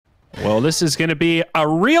Well, this is going to be a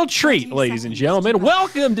real treat, ladies and gentlemen.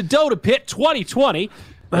 Welcome to Dota Pit 2020.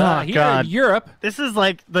 Here in Europe. This is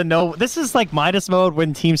like This is like Midas mode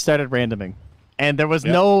when teams started randoming, and there was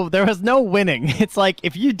no winning. It's like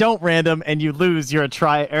if you don't random and you lose, you're a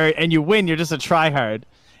and you win, you're just a tryhard.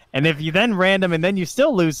 And if you then random and then you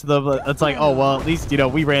still lose to them, it's like, oh well, at least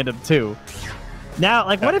we random too. Now,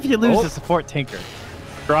 like, what if you lose to support Tinker?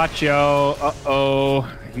 Dracho,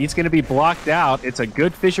 he's going to be blocked out. It's a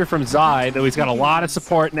good fissure from Zai, though he's got a lot of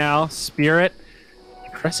support now. Spirit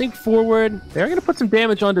pressing forward. They're going to put some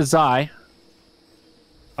damage onto Zai.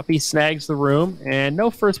 Puppey snags the room, and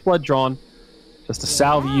no first blood drawn. Just a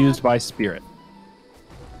salve used by Spirit.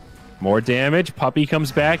 More damage. Puppey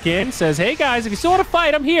comes back in, says, hey guys, if you still want to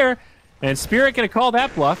fight, I'm here. And Spirit going to call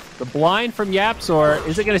that bluff. The blind from Yapzor.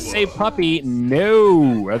 Is it going to save Puppey?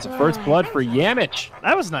 No. That's a first blood for Yamich.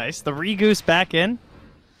 That was nice. The Regoose back in.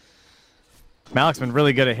 Malik's been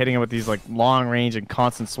really good at hitting him with these like long range and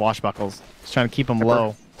constant swashbuckles. Just trying to keep him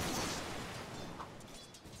low.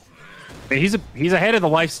 He's ahead of the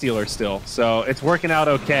Lifestealer still, so it's working out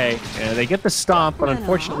okay. And they get the stomp, but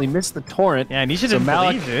unfortunately missed the torrent. Yeah, and he should have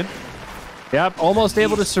believed it. Yep, almost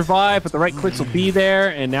able to survive, but the right clicks will be there.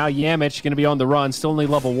 And now Yamich going to be on the run, still only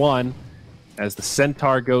level 1, as the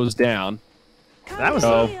Centaur goes down. That was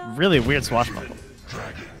a really weird swashbuckle.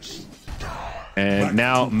 And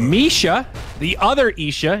now Misha, the other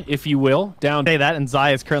Isha, if you will, down. Say that, and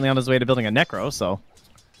Zai is currently on his way to building a Necro, so.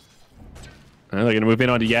 They're going to move in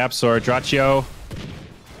onto Yapzor. Dracho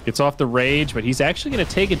gets off the rage, but he's actually going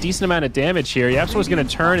to take a decent amount of damage here. Yapzor's going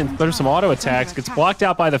to turn and throw some auto attacks. Gets blocked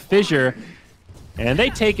out by the fissure, and they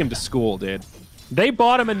take him to school, dude. They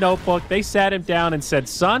bought him a notebook. They sat him down and said,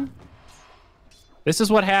 son, this is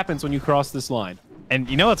what happens when you cross this line. And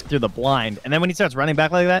you know it's through the blind. And then when he starts running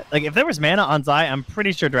back like that, like if there was mana on Zai, I'm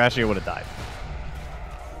pretty sure Dracho would have died.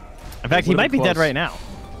 In fact, he might be dead right now.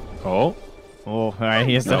 Oh. Oh, all right.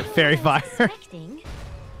 He has the Fairy Fire.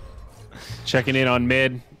 Checking in on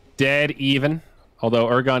mid. Dead even. Although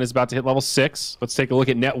Urgon is about to hit level 6. Let's take a look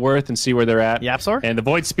at net worth and see where they're at. Yapzor? And the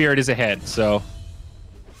Void Spirit is ahead, so...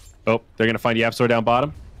 Oh, they're going to find Yapzor down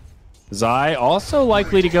bottom. Zai also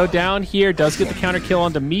likely to go down here. Does get the counter kill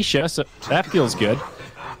onto Misha, so that feels good.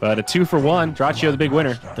 But a 2 for 1. Dracho the big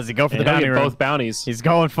winner. Does he go for the bounty room? Both bounties. He's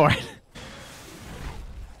going for it.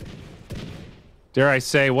 Dare I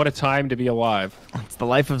say, what a time to be alive. It's the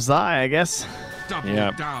life of Zai, I guess.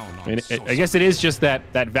 Yeah. I mean, I guess it is just that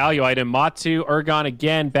value item. Matu, Urgon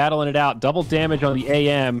again, battling it out. Double damage on the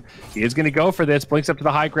AM. He is going to go for this. Blinks up to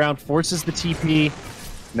the high ground, forces the TP.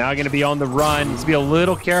 Now going to be on the run. He's going to be a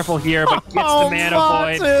little careful here, but gets the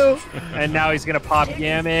mana void. And now he's going to pop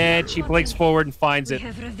damage. He blinks forward and finds it.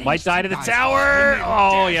 Might die to the tower.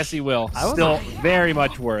 Oh, yes, he will. Still very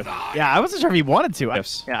much worth. Yeah, I wasn't sure if he wanted to.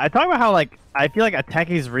 I talk about how, like, I feel like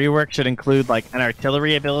Ateki's rework should include, like, an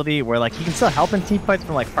artillery ability where, like, he can still help in team fights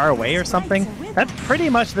from, like, far away or something. That's pretty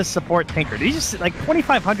much the support Tinker. He's just, like,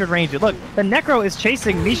 2,500 range. Look, the Necro is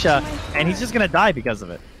chasing Misha, and he's just going to die because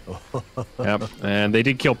of it. Yep, and they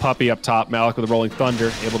did kill Puppey up top. Malik with a Rolling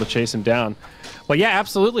Thunder, able to chase him down. But yeah,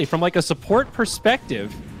 absolutely. From like a support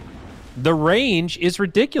perspective, the range is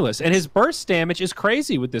ridiculous, and his burst damage is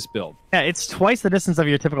crazy with this build. Yeah, it's twice the distance of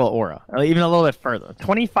your typical aura, or even a little bit further.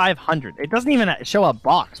 2,500. It doesn't even show a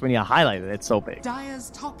box when you highlight it. It's so big. Dire's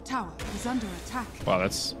top tower is under attack. Wow,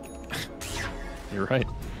 that's... You're right.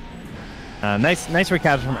 Nice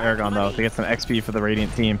recapture from Aragon, though, to get some XP for the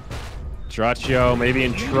Radiant team. Dracho maybe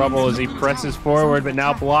in trouble as he presses forward, but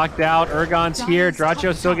now blocked out. Urgon's here.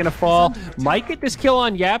 Dracho's still going to fall. Might get this kill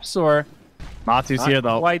on Yapzor. Matu's here,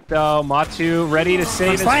 though. Quite, though. Matu ready to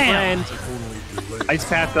save his friend. Ice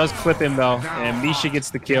Path does clip him, though, and Misha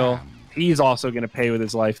gets the kill. He's also going to pay with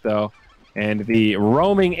his life, though. And the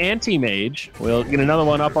roaming Anti-Mage will get another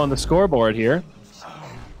one up on the scoreboard here.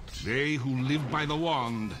 They who live by the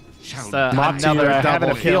wand shall Matu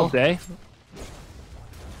having a field day.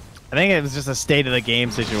 I think it was just a state of the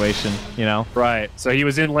game situation, you know? Right. So he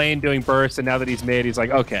was in lane doing bursts, and now that he's mid, he's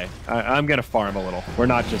like, okay, I'm going to farm a little. We're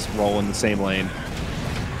not just rolling the same lane.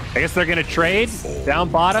 I guess they're going to trade. Down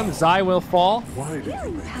bottom, Zai will fall.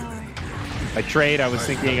 By trade, I was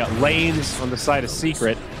thinking lanes on the side of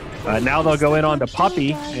Secret. Now they'll go in onto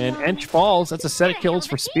Puppey, and Ench falls. That's a set of kills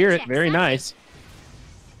for Spirit. Very nice.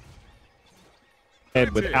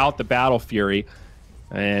 Without the Battle Fury,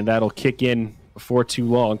 and that'll kick in before too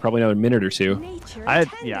long, probably another minute or two. I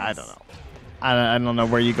don't know. I don't know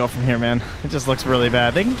where you go from here, man. It just looks really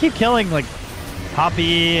bad. They can keep killing like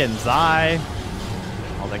Puppey and Zai.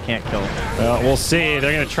 Oh, they can't kill him. Well, we'll see.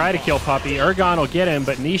 They're going to try to kill Puppey. Urgon will get him,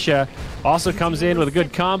 but Nisha also comes in with a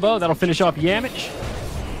good combo. That'll finish off Yamich.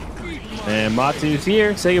 And Matu's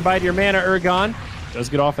here. Say goodbye to your mana, Urgon. Does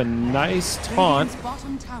get off a nice taunt.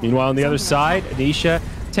 Meanwhile, on the other side, Anisha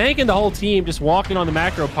tanking the whole team, just walking on the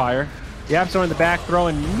macro pyre. Yapzor in the back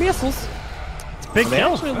throwing missiles. It's big They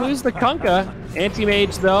kill. actually lose the Kunkka.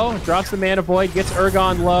 Anti-Mage, though, drops the Mana Void, gets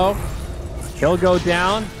Urgon low. He'll go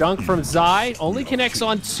down. Dunk from Zai. Only connects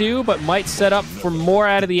on 2, but might set up for more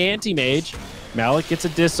out of the Anti-Mage. Malik gets a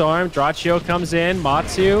disarm. Draccio comes in.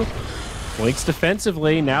 Matu blinks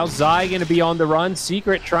defensively. Now Zai going to be on the run.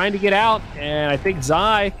 Secret trying to get out. And I think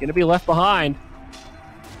Zai going to be left behind.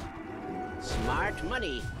 Smart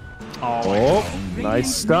money. Oh,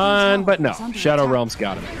 nice stun. But no, Shadow Realm's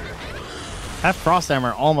got him. That Frost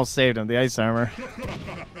Armor almost saved him, the Ice Armor.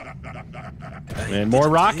 And more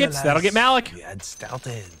rockets. That'll get Malik.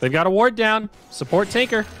 They've got a ward down. Support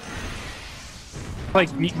Tinker. Like,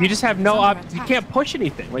 you just have no you can't push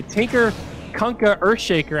anything. Like, Tinker, Kunkka,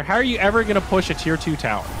 Earthshaker, how are you ever going to push a tier 2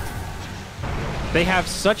 tower? They have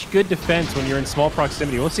such good defense when you're in small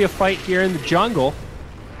proximity. We'll see a fight here in the jungle.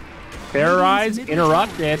 Terrorize,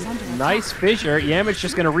 interrupted. Nice fissure. Yamich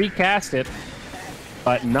just going to recast it,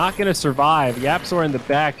 but not going to survive. Yapzor in the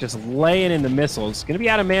back just laying in the missiles. Going to be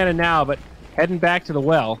out of mana now, but heading back to the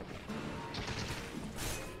well.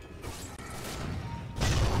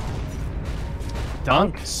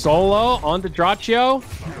 Dunk solo onto Draccio.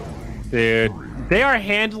 Dude, they are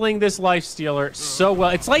handling this Lifestealer so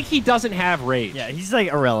well. It's like he doesn't have rage. Yeah, he's like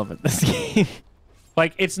irrelevant this game.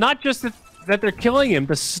 Like, it's not just that they're killing him.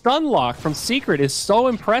 The stun lock from Secret is so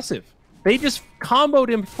impressive. They just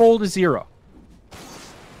comboed him full to 0.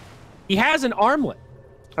 He has an armlet.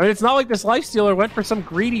 I mean, it's not like this Lifestealer went for some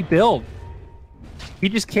greedy build. He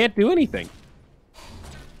just can't do anything.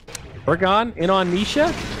 Urgon in on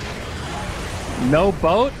Nisha. No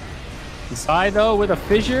boat. Zai, though, with a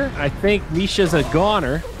fissure. I think Nisha's a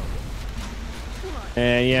goner.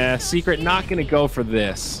 And yeah, Secret not going to go for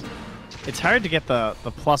this. It's hard to get the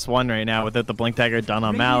 +1 right now without the Blink Dagger done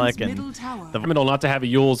on Malik and the Criminal not to have a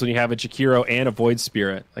Yules when you have a Jakiro and a Void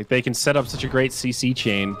Spirit. Like, they can set up such a great CC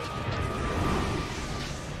chain.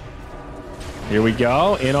 Here we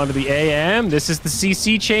go. In onto the AM. This is the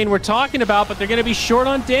CC chain we're talking about, but they're going to be short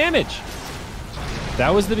on damage.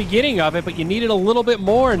 That was the beginning of it, but you needed a little bit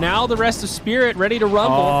more. Now the rest of Spirit ready to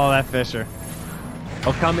rumble. Oh, that Fissure.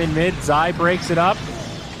 He'll come in mid. Zai breaks it up.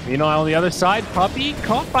 You know, on the other side, Puppey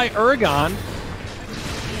caught by Urgon.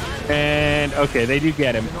 And, okay, they do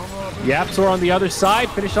get him. Yapzor on the other side,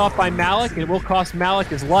 finished off by Malik. It will cost Malik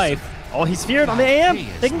his life. Oh, he's feared on the AM.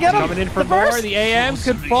 They can get him. Coming in for more. The AM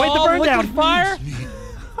could fall. Wait, the burn down. Fire.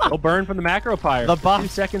 He'll burn from the macro pyre. The buff. 2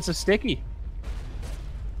 seconds of sticky.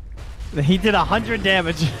 He did 100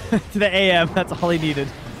 damage to the AM. That's all he needed.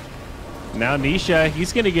 Now Nisha,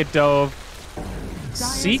 he's going to get dove.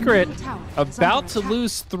 Secret about to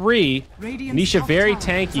lose 3. Nisha very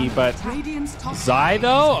tanky, but Zai,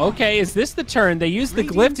 though? Okay, is this the turn? They use the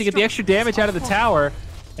glyph to get the extra damage out of the tower,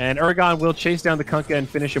 and Urgon will chase down the Kunkka and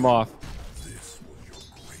finish him off.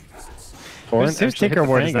 Whose Tinker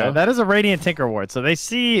Ward is that? That is a Radiant Tinker Ward, so they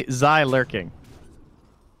see Zai lurking.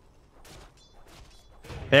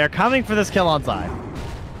 They are coming for this kill on Zai.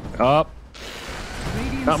 Up.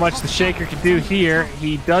 Not much the Shaker can do here.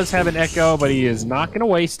 He does have an Echo, but he is not going to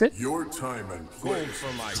waste it. Your time and place.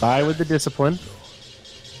 Zai with the discipline.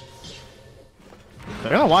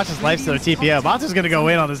 They're going to watch his Lifestealer TPO. Matu's going to go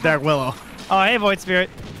in on this Dark Willow. Oh, hey, Void Spirit.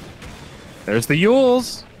 There's the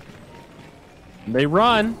Yules. They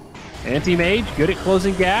run. Anti-Mage, good at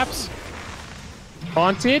closing gaps.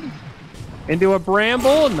 Haunted. Into a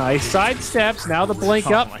Bramble. Nice side steps. Now the blink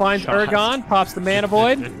up. Finds Urgon. Pops the Mana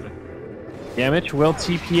Void. Yamich will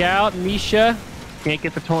TP out. Nisha can't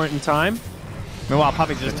get the torrent in time. Meanwhile,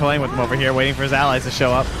 Puppey's just toying with him over here, waiting for his allies to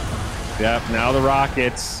show up. Yep, now the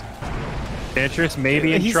Rockets. Tetris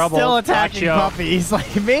maybe in He's trouble. still attacking Draccio. Puppey. He's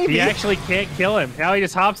like, maybe. He actually can't kill him. Now he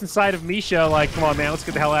just hops inside of Misha like, come on, man, let's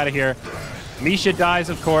get the hell out of here. Misha dies,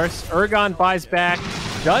 of course. Urgon buys back.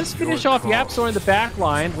 Does finish off Yapzor in the back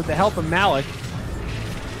line with the help of Malik.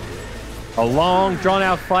 A long,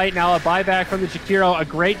 drawn-out fight. Now a buyback from the Jakiro. A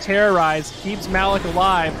great terrorize. Keeps Malik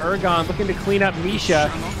alive. Urgon looking to clean up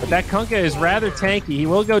Misha. But that Kunkka is rather tanky. He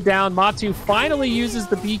will go down. Matu finally uses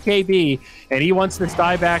the BKB. And he wants this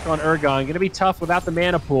dieback on Urgon. Going to be tough without the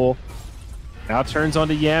mana pool. Now turns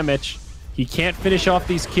onto Yamich. He can't finish off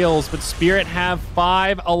these kills, but Spirit have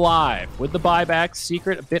 5 alive. With the buyback,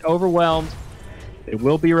 Secret a bit overwhelmed. They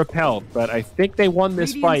will be repelled, but I think they won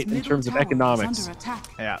this fight in terms of economics.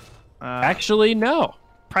 Yeah. Actually, no.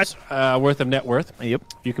 Price worth of net worth. Yep.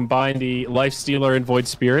 You combine the Lifestealer and Void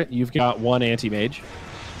Spirit, you've got 1 Anti-Mage.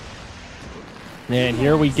 And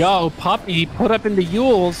here we go. Puppey put up into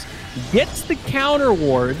Yules, gets the counter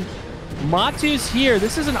ward. Matu's here.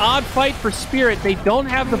 This is an odd fight for Spirit. They don't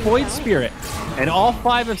have the Void Spirit. And all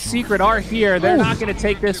 5 of Secret are here. They're not going to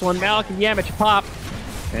take this one. Malik and Yamich pop.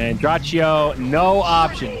 And Draccio, no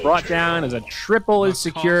option. Brought down as a triple is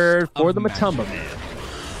secured for the Matumba man.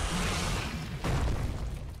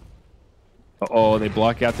 Uh-oh, they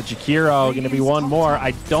block out the Jakiro. Going to be one more.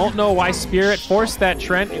 I don't know why Spirit forced that,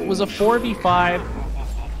 Trent. It was a 4v5.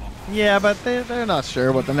 Yeah, but they're not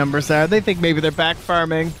sure what the numbers are. They think maybe they're back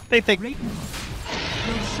farming. They think... Roshan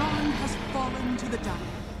has fallen to the dark.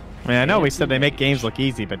 I mean, I know we said they make games look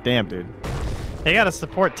easy, but damn, dude. They gotta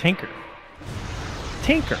support Tinker.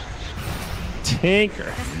 Tinker.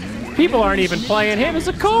 People aren't even playing him as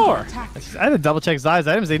a core. I had to double check Zai's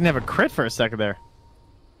items. They didn't have a crit for a second there.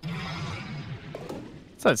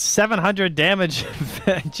 It's a 700 damage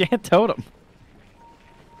Jant Totem.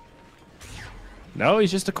 No,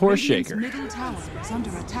 he's just a core shaker. Middle tower is under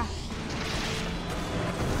attack.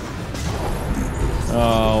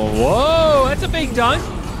 Oh, whoa, that's a big dunk.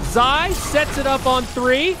 Zai sets it up on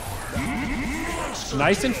 3.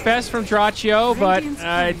 Nice and fast from Draccio, but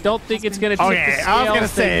I don't think it's going to tip the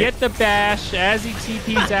scales to get the bash as he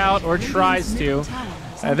TPs out or tries to.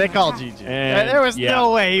 They called GG. And, there was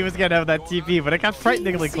no way he was going to have that TP, but it got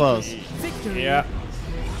frighteningly close. Yeah.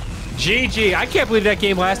 GG. I can't believe that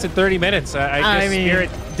game lasted 30 minutes. I mean, Spirit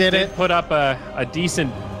did put up a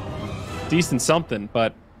decent something,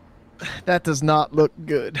 but that does not look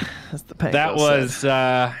good. As the that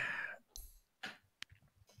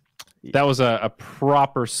was a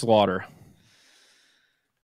proper slaughter.